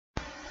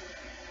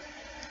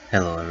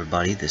Hello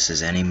everybody, this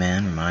is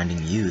Anyman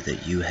reminding you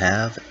that you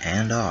have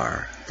and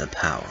are the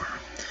power.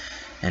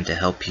 And to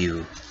help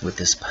you with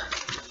this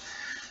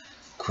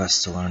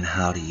quest to learn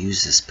how to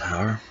use this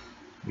power,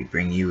 we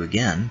bring you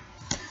again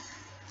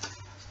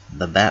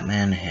the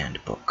Batman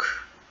Handbook,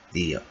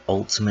 the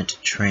Ultimate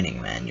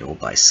Training Manual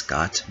by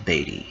Scott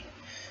Beatty,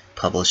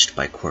 published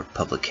by Quirk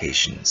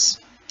Publications.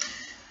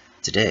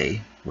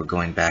 Today, we're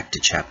going back to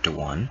Chapter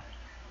 1,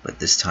 but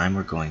this time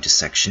we're going to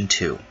Section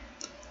 2.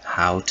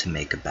 How to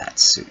make a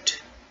Batsuit.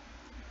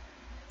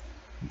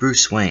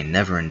 Bruce Wayne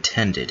never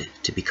intended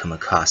to become a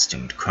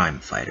costumed crime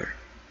fighter.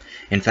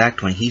 In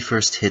fact, when he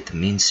first hit the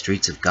mean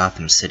streets of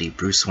Gotham City,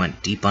 Bruce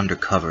went deep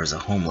undercover as a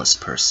homeless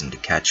person to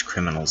catch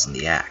criminals in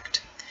the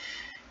act.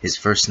 His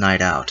first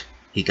night out,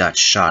 he got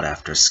shot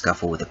after a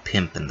scuffle with a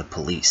pimp and the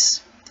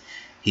police.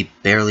 He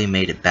barely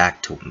made it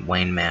back to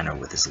Wayne Manor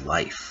with his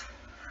life.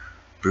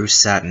 Bruce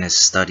sat in his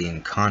study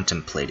and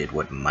contemplated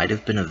what might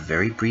have been a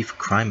very brief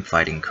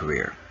crime-fighting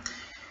career.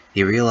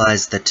 He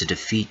realized that to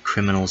defeat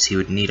criminals he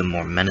would need a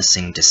more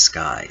menacing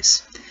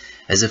disguise.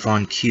 As if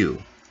on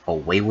cue, a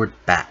wayward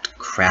bat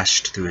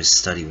crashed through his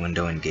study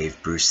window and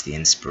gave Bruce the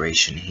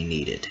inspiration he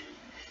needed.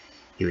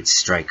 He would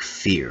strike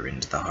fear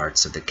into the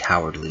hearts of the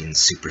cowardly and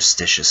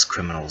superstitious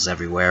criminals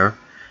everywhere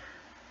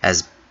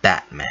as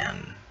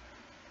Batman.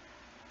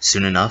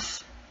 Soon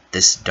enough,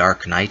 this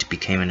Dark Knight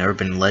became an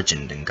urban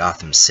legend in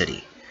Gotham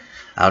City,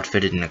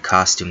 outfitted in a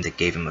costume that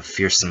gave him a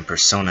fearsome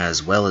persona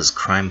as well as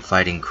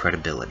crime-fighting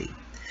credibility.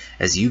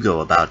 As you go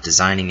about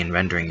designing and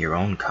rendering your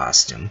own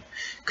costume,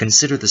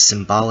 consider the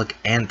symbolic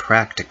and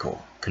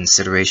practical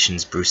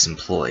considerations Bruce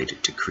employed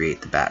to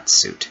create the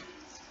Batsuit.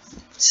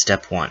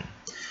 Step 1.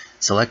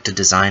 Select a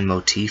design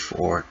motif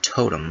or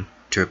totem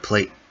to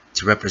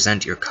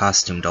represent your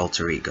costumed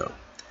alter ego.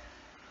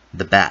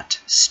 The bat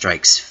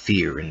strikes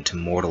fear into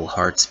mortal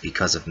hearts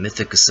because of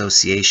mythic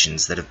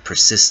associations that have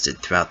persisted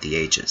throughout the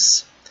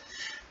ages.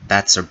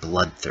 Bats are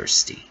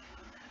bloodthirsty.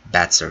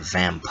 Bats are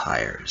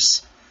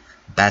vampires.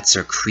 Bats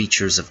are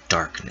creatures of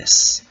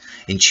darkness.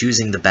 In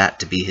choosing the bat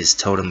to be his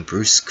totem,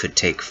 Bruce could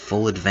take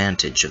full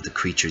advantage of the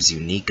creature's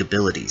unique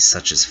abilities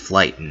such as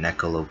flight and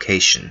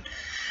echolocation,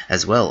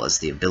 as well as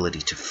the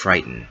ability to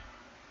frighten.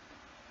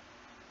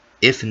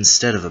 If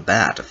instead of a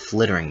bat, a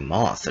flittering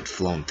moth had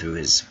flown through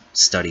his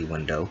study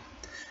window,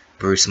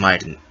 Bruce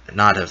might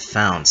not have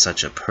found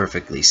such a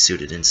perfectly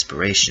suited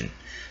inspiration.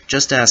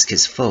 Just ask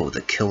his foe,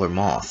 the killer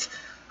moth,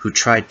 who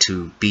tried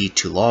to be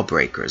to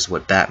lawbreakers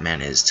what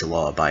Batman is to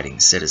law-abiding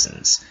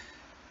citizens.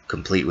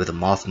 Complete with a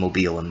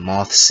Mothmobile and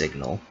Moth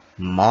signal,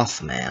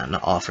 Mothman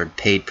offered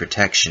paid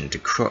protection to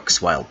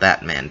crooks while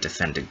Batman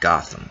defended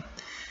Gotham.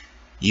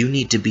 You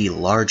need to be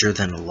larger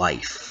than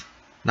life,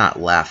 not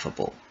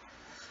laughable,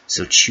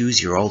 so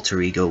choose your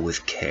alter ego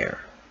with care.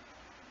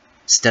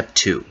 Step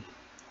 2.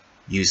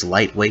 Use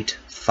lightweight,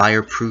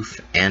 fireproof,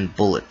 and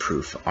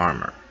bulletproof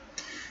armor.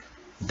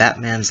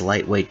 Batman's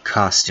lightweight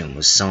costume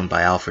was sewn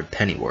by Alfred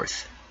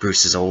Pennyworth,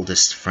 Bruce's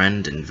oldest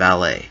friend and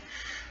valet,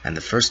 and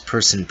the first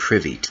person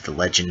privy to the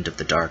legend of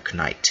the Dark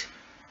Knight.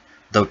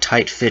 Though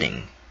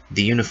tight-fitting,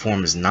 the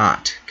uniform is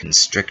not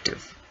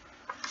constrictive,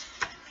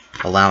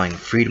 allowing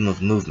freedom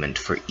of movement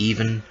for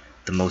even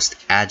the most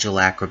agile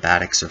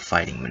acrobatics or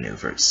fighting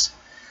maneuvers.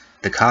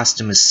 The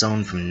costume is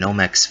sewn from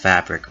Nomex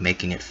fabric,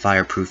 making it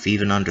fireproof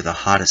even under the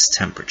hottest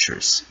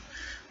temperatures.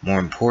 More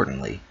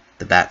importantly,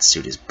 the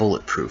Batsuit is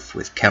bulletproof,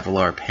 with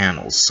Kevlar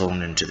panels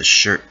sewn into the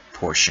shirt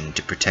portion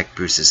to protect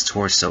Bruce's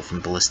torso from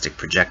ballistic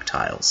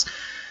projectiles,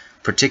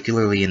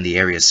 particularly in the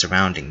areas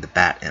surrounding the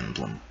Bat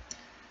emblem.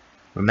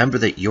 Remember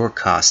that your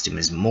costume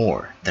is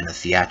more than a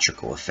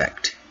theatrical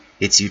effect.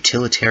 Its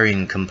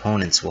utilitarian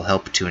components will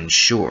help to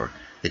ensure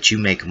that you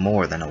make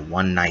more than a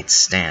one-night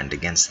stand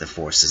against the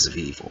forces of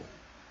evil.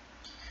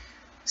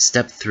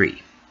 Step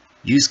 3.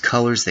 Use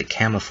colors that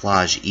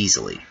camouflage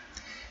easily.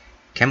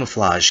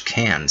 Camouflage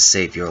can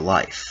save your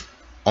life.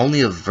 Only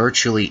a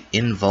virtually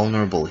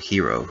invulnerable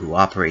hero who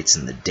operates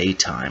in the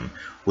daytime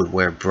would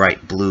wear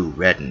bright blue,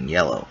 red, and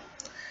yellow.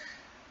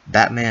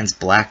 Batman's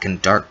black and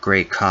dark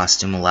gray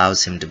costume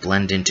allows him to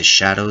blend into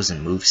shadows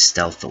and move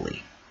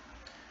stealthily.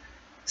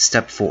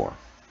 Step 4.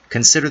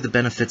 Consider the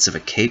benefits of a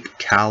cape,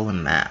 cowl,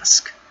 and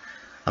mask.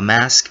 A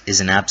mask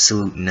is an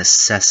absolute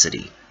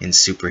necessity in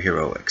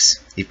superheroics.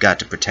 You've got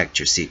to protect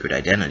your secret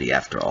identity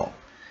after all.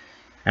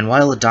 And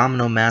while a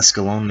domino mask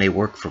alone may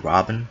work for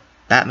Robin,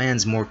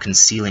 Batman's more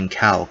concealing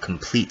cowl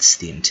completes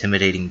the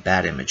intimidating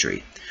bat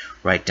imagery,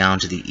 right down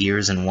to the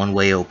ears and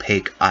one-way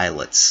opaque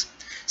eyelets.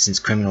 Since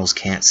criminals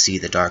can't see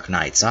the Dark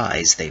Knight's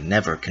eyes, they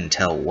never can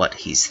tell what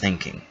he's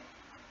thinking.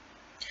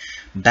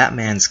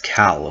 Batman's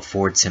cowl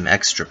affords him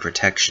extra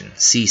protection,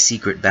 see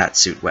Secret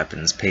Batsuit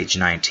Weapons, page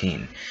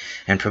 19,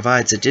 and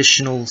provides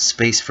additional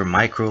space for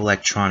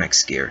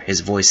microelectronics gear,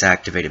 his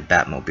voice-activated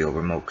Batmobile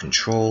remote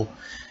control,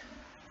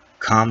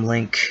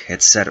 comlink,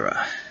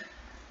 etc.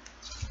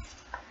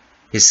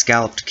 His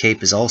scalloped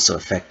cape is also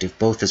effective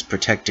both as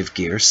protective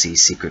gear, see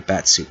Secret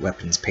Batsuit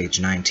Weapons, page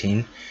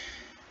 19,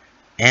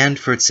 and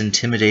for its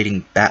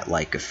intimidating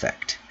bat-like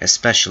effect,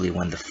 especially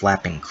when the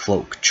flapping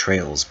cloak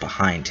trails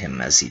behind him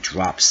as he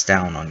drops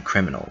down on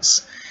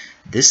criminals.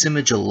 This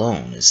image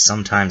alone is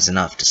sometimes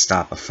enough to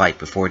stop a fight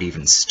before it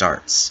even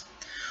starts.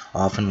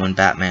 Often when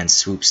Batman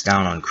swoops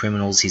down on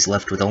criminals, he's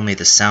left with only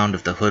the sound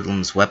of the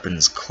hoodlums'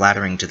 weapons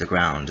clattering to the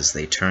ground as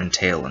they turn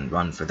tail and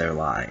run for their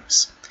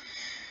lives.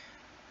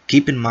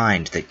 Keep in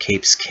mind that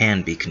capes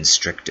can be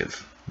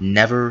constrictive.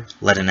 Never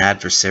let an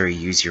adversary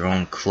use your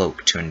own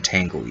cloak to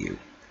entangle you.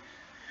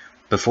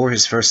 Before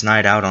his first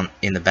night out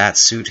in the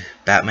Batsuit,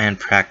 Batman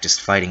practiced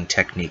fighting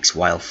techniques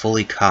while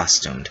fully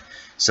costumed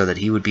so that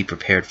he would be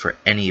prepared for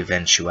any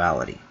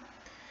eventuality.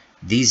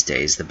 These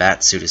days, the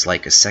Batsuit is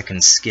like a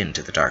second skin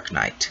to the Dark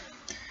Knight.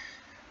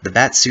 The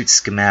Batsuit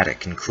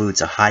schematic includes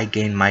a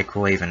high-gain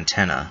microwave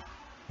antenna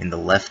in the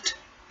left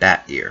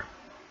bat ear,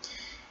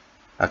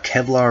 a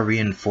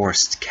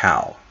Kevlar-reinforced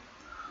cowl,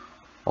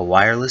 a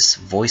wireless,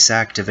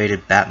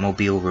 voice-activated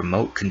Batmobile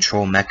remote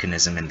control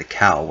mechanism in the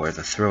cowl where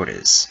the throat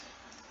is,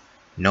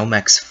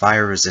 Nomex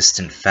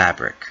fire-resistant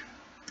fabric,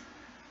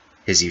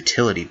 his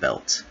utility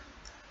belt,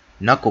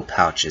 knuckle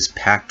pouches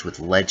packed with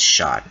lead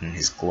shot in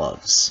his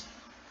gloves,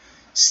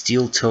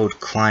 steel-toed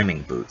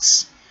climbing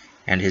boots,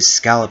 and his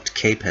scalloped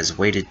cape has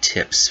weighted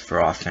tips for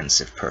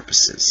offensive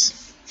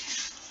purposes.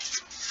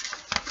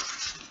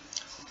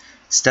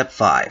 Step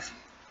 5.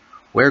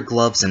 Wear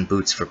gloves and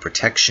boots for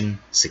protection,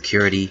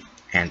 security,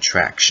 and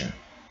traction.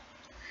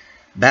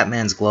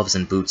 Batman's gloves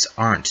and boots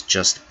aren't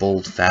just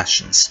bold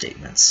fashion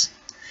statements.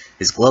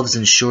 His gloves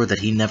ensure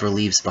that he never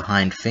leaves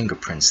behind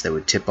fingerprints that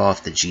would tip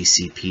off the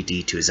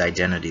GCPD to his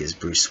identity as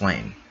Bruce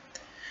Wayne.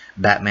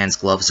 Batman's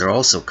gloves are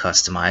also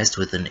customized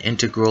with an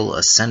integral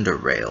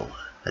ascender rail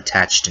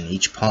attached in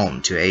each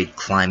palm to aid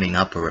climbing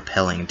up or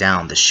rappelling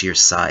down the sheer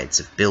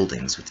sides of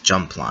buildings with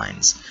jump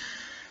lines.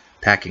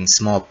 Packing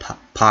small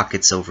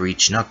pockets over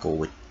each knuckle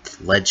with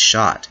lead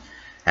shot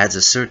adds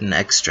a certain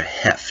extra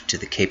heft to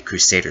the Caped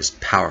Crusader's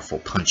powerful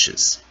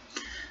punches.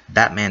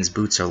 Batman's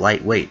boots are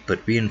lightweight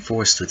but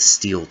reinforced with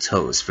steel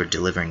toes for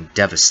delivering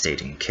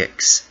devastating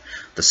kicks.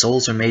 The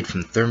soles are made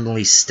from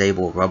thermally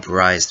stable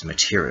rubberized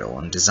material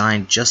and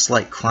designed just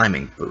like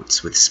climbing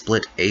boots with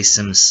split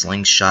ASIM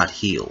slingshot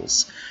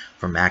heels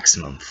for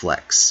maximum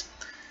flex.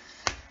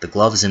 The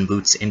gloves and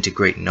boots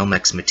integrate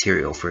Nomex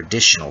material for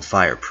additional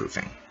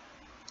fireproofing.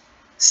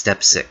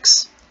 Step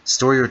 6.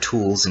 Store your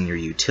tools in your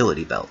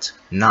utility belt,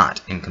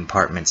 not in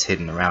compartments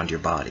hidden around your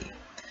body.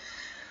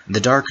 The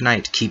Dark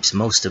Knight keeps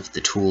most of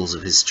the tools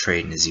of his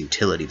trade in his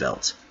utility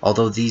belt,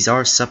 although these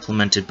are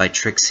supplemented by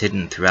tricks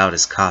hidden throughout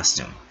his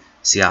costume.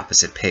 See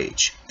opposite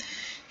page.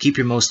 Keep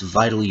your most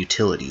vital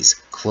utilities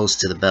close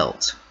to the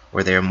belt,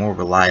 where they are more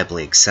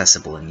reliably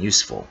accessible and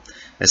useful,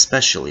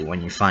 especially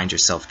when you find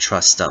yourself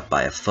trussed up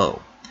by a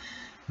foe.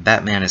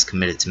 Batman is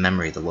committed to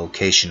memory the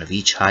location of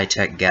each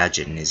high-tech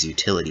gadget in his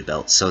utility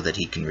belt so that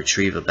he can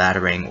retrieve a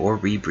batarang or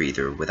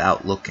rebreather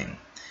without looking.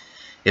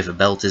 If a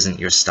belt isn't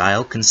your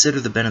style, consider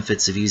the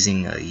benefits of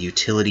using a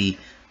utility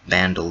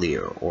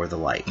bandolier or the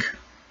like.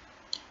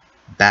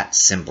 Bat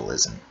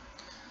symbolism.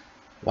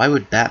 Why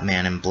would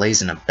Batman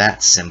emblazon a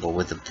bat symbol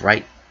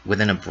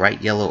within a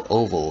bright yellow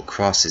oval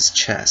across his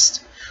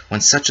chest, when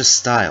such a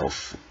style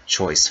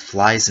choice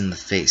flies in the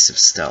face of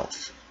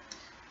stealth?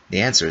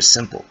 The answer is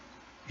simple.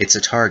 It's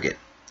a target.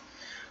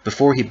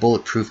 Before he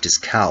bulletproofed his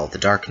cowl, the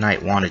Dark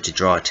Knight wanted to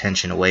draw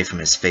attention away from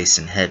his face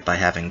and head by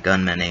having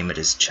gunmen aim at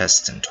his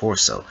chest and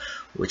torso,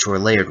 which were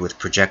layered with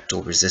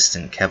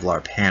projectile-resistant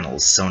Kevlar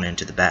panels sewn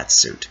into the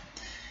batsuit.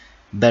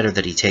 Better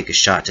that he take a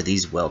shot to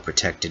these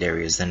well-protected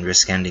areas than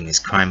risk ending his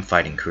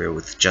crime-fighting career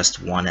with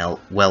just one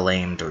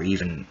well-aimed or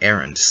even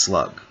errant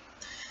slug.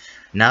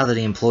 Now that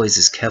he employs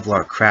his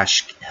Kevlar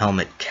crash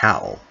helmet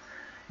cowl,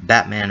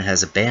 Batman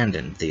has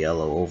abandoned the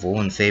yellow oval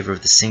in favor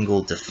of the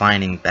single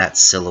defining bat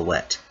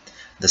silhouette,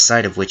 the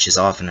sight of which is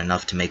often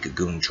enough to make a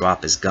goon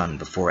drop his gun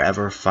before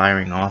ever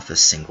firing off a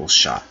single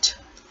shot.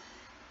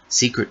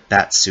 Secret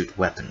Batsuit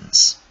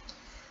weapons.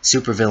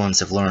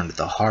 Supervillains have learned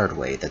the hard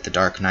way that the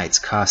Dark Knight's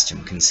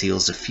costume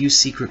conceals a few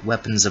secret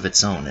weapons of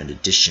its own in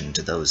addition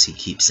to those he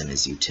keeps in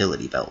his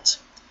utility belt.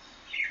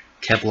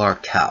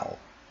 Kevlar cowl.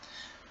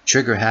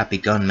 Trigger-happy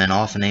gunmen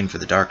often aim for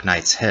the Dark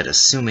Knight's head,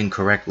 assuming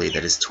correctly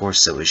that his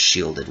torso is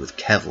shielded with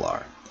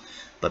Kevlar.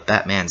 But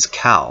Batman's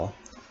cowl,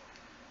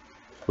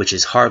 which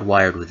is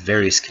hardwired with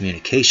various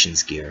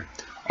communications gear,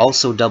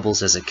 also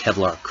doubles as a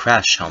Kevlar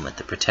crash helmet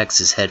that protects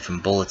his head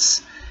from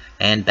bullets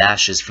and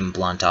bashes from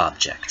blunt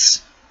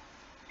objects.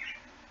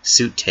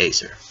 Suit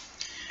taser.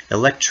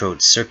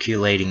 Electrodes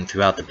circulating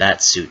throughout the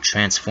Batsuit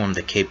transform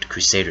the Caped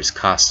Crusader's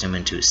costume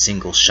into a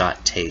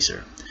single-shot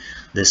taser.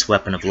 This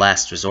weapon of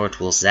last resort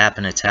will zap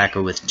an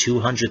attacker with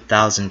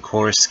 200,000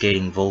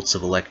 coruscating volts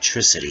of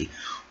electricity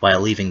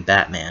while leaving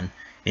Batman,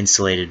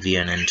 insulated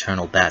via an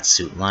internal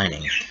Batsuit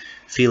lining,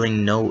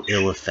 feeling no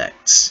ill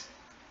effects.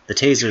 The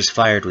taser is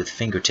fired with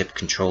fingertip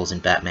controls in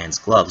Batman's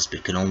gloves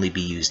but can only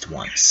be used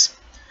once.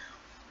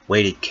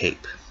 Weighted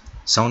cape.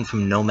 Sewn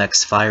from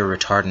Nomex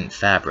fire-retardant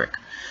fabric,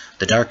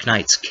 the Dark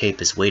Knight's cape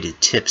has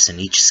weighted tips in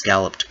each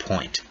scalloped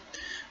point.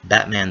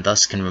 Batman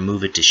thus can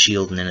remove it to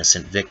shield an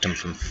innocent victim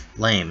from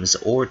flames,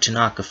 or to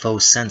knock a foe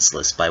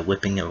senseless by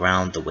whipping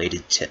around the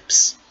weighted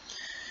tips.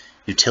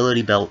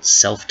 Utility Belt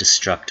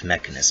Self-Destruct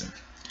Mechanism.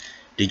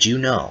 Did you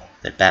know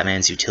that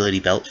Batman's utility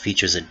belt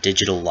features a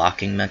digital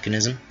locking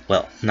mechanism?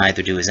 Well,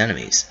 neither do his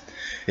enemies.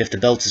 If the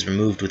belt is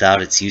removed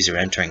without its user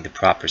entering the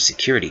proper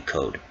security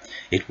code,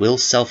 it will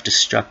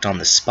self-destruct on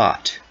the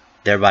spot,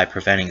 thereby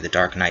preventing the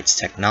Dark Knight's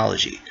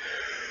technology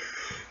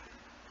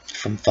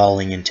from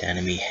falling into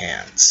enemy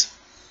hands.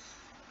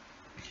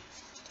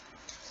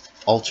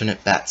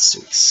 Alternate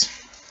Batsuits.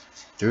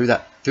 Through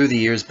the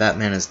years,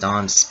 Batman has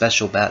donned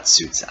special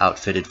Batsuits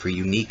outfitted for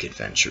unique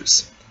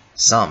adventures.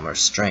 Some are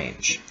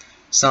strange.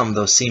 Some,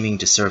 though seeming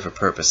to serve a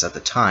purpose at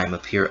the time,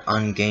 appear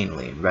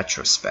ungainly in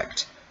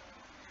retrospect.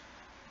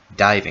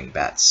 Diving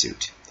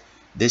Batsuit.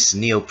 This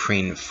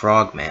neoprene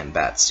frogman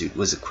batsuit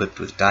was equipped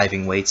with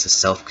diving weights, a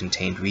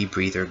self-contained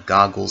rebreather,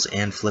 goggles,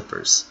 and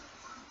flippers.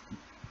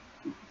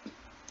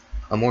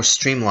 A more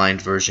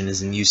streamlined version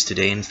is in use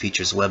today and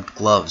features webbed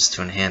gloves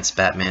to enhance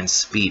Batman's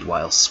speed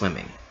while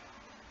swimming.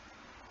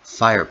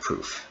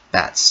 Fireproof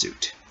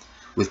Batsuit.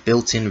 With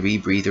built-in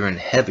rebreather and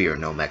heavier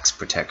Nomex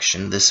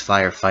protection, this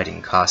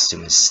firefighting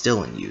costume is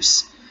still in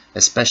use,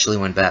 especially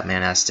when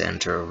Batman has to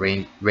enter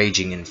a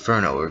raging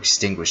inferno or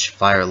extinguish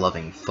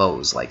fire-loving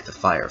foes like the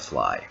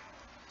Firefly.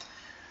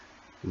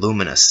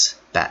 Luminous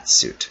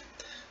Batsuit.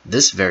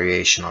 This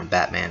variation on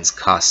Batman's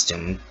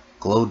costume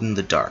glowed in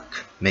the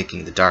dark,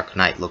 making the Dark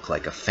Knight look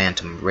like a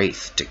phantom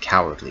wraith to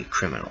cowardly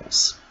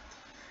criminals.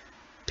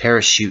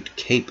 Parachute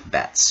Cape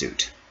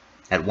Batsuit.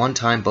 At one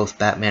time, both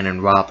Batman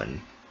and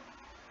Robin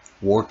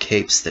wore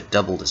capes that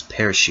doubled as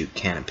parachute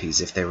canopies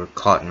if they were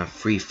caught in a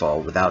free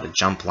fall without a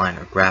jump line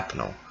or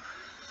grapnel.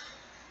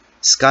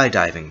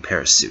 Skydiving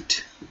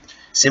Parachute.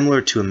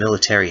 Similar to a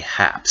military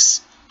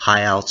HAPS,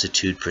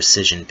 high-altitude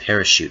precision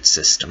parachute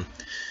system,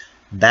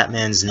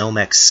 Batman's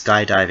Nomex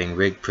skydiving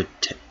rig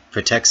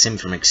protects him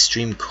from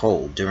extreme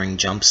cold during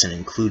jumps and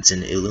includes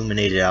an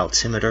illuminated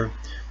altimeter,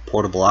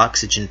 portable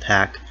oxygen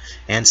pack,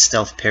 and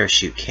stealth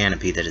parachute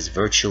canopy that is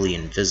virtually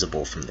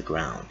invisible from the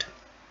ground.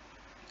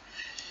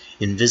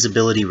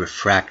 Invisibility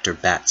Refractor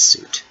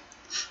Batsuit.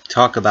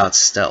 Talk about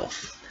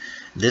stealth.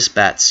 This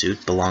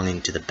batsuit,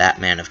 belonging to the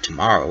Batman of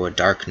Tomorrow, a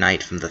Dark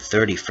Knight from the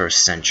 31st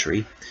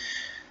century,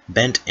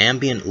 bent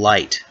ambient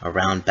light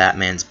around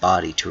Batman's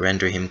body to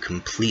render him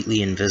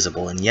completely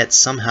invisible, and yet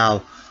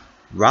somehow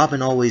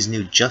Robin always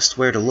knew just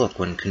where to look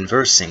when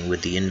conversing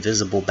with the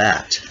invisible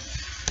Bat.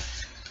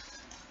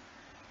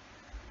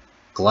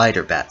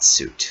 Glider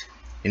Batsuit.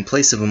 In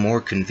place of a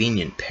more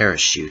convenient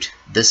parachute,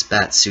 this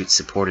batsuit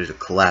supported a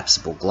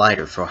collapsible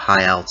glider for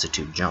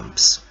high-altitude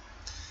jumps.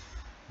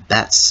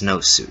 Bat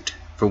Snowsuit.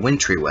 For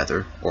wintry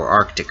weather, or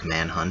Arctic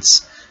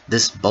manhunts,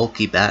 this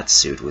bulky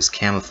batsuit was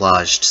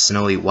camouflaged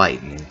snowy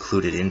white and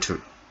included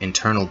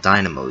internal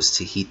dynamos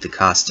to heat the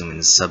costume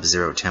in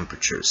sub-zero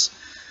temperatures.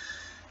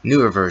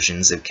 Newer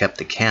versions have kept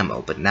the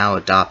camo, but now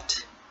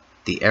adopt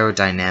the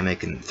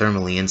aerodynamic and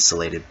thermally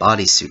insulated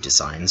bodysuit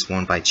designs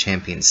worn by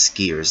champion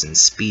skiers and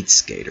speed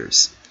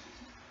skaters.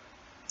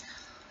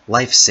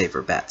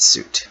 Lifesaver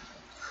Batsuit.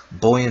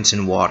 Buoyant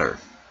in water.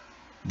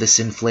 This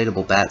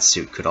inflatable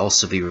batsuit could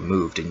also be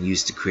removed and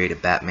used to create a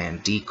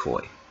Batman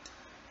decoy.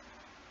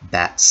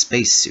 Bat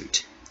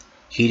Spacesuit.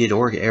 Heated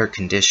or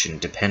air-conditioned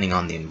depending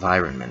on the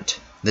environment,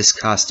 this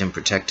costume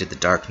protected the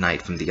Dark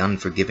Knight from the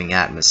unforgiving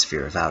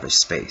atmosphere of outer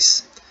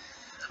space.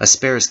 A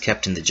spare is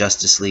kept in the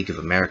Justice League of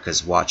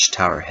America's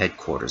Watchtower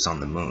headquarters on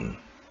the moon.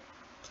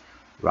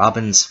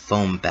 Robin's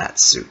Foam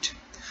Batsuit.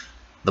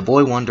 The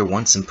Boy Wonder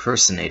once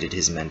impersonated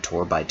his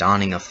mentor by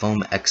donning a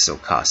foam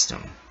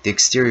exocostume. The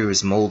exterior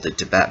is molded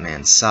to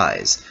Batman's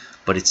size,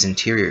 but its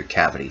interior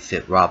cavity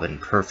fit Robin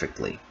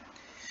perfectly.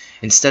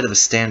 Instead of a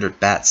standard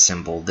bat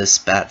symbol, this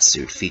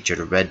batsuit featured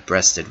a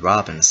red-breasted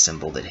Robin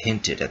symbol that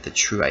hinted at the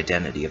true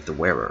identity of the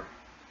wearer.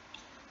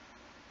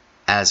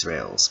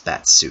 Azrael's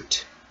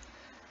Batsuit.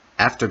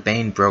 After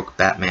Bane broke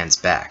Batman's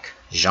back,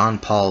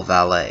 Jean-Paul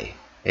Vallée,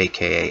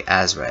 aka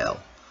Azrael,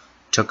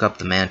 took up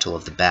the mantle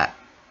of the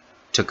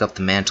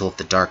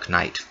Dark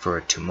Knight for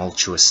a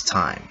tumultuous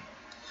time.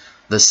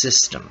 The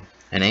System,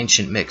 an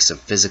ancient mix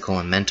of physical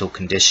and mental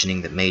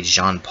conditioning that made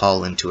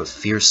Jean-Paul into a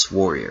fierce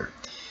warrior,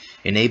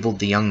 enabled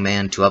the young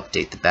man to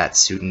update the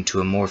batsuit into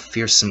a more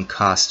fearsome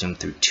costume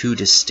through two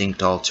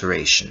distinct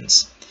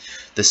alterations.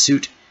 The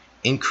suit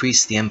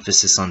increased the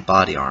emphasis on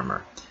body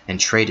armor, and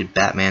traded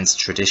Batman's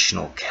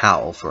traditional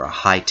cowl for a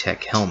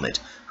high-tech helmet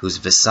whose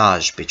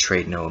visage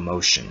betrayed no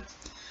emotion.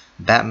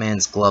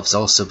 Batman's gloves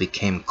also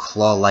became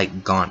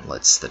claw-like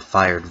gauntlets that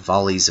fired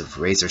volleys of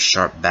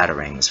razor-sharp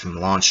batarangs from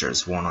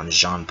launchers worn on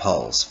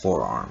Jean-Paul's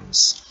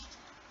forearms.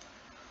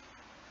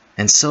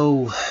 And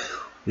so,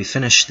 we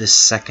finish this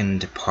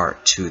second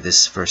part to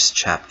this first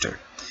chapter.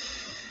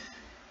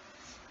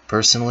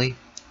 Personally,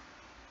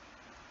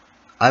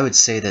 I would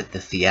say that the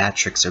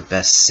theatrics are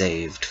best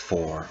saved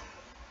for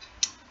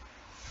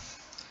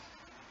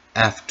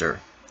after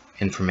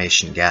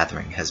information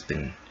gathering has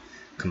been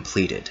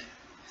completed.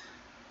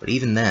 But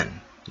even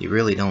then, you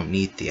really don't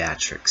need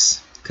theatrics.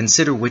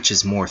 Consider which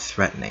is more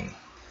threatening,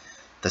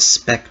 the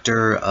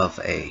specter of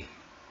a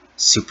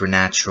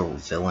supernatural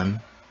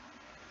villain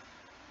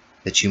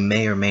that you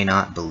may or may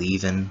not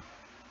believe in,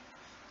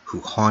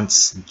 who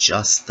haunts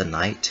just the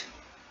night,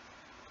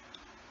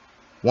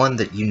 one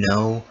that you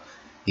know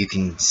you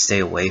can stay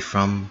away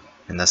from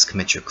and thus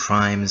commit your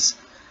crimes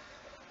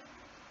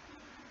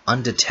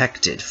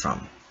undetected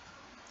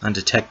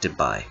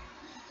by,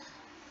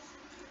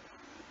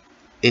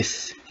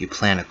 if you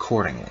plan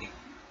accordingly,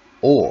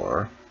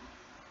 or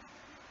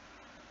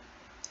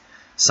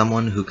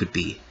someone who could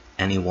be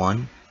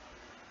anyone,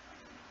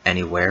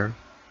 anywhere,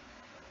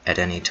 at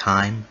any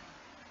time,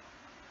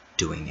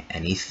 doing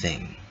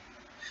anything.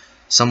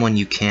 Someone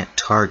you can't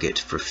target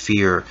for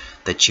fear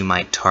that you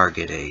might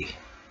target a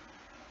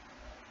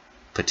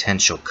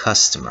potential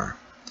customer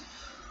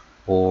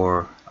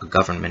or a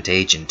government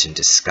agent in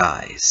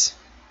disguise.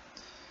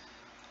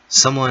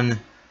 Someone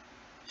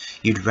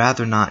you'd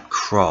rather not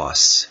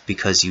cross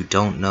because you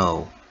don't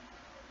know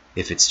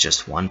if it's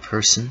just one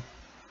person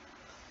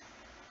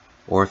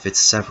or if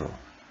it's several.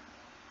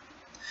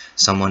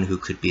 Someone who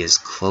could be as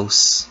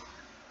close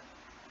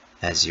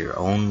as your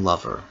own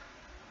lover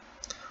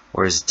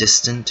or as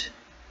distant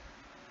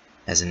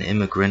as an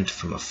immigrant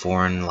from a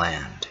foreign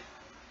land.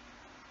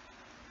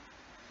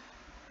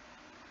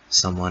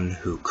 Someone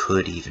who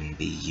could even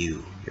be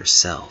you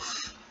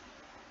yourself.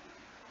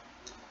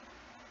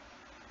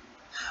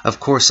 Of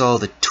course, all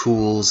the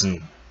tools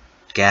and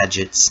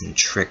gadgets and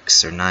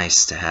tricks are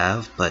nice to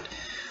have, but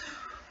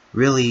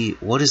really,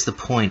 what is the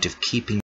point of keeping